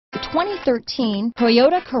2013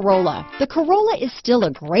 Toyota Corolla. The Corolla is still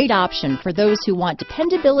a great option for those who want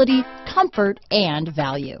dependability, comfort, and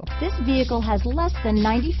value. This vehicle has less than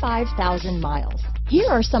 95,000 miles. Here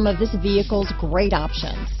are some of this vehicle's great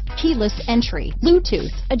options: keyless entry,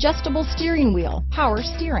 Bluetooth, adjustable steering wheel, power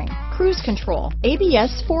steering, cruise control,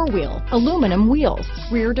 ABS 4-wheel, aluminum wheels,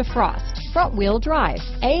 rear defrost, front wheel drive,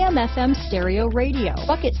 AM/FM stereo radio,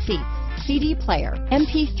 bucket seats, CD player,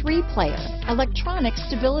 MP3 player, electronic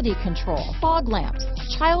stability control, fog lamps,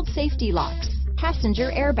 child safety locks,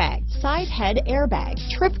 passenger airbag, side head airbag,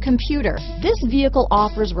 trip computer. This vehicle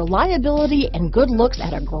offers reliability and good looks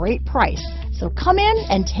at a great price. So come in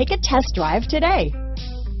and take a test drive today.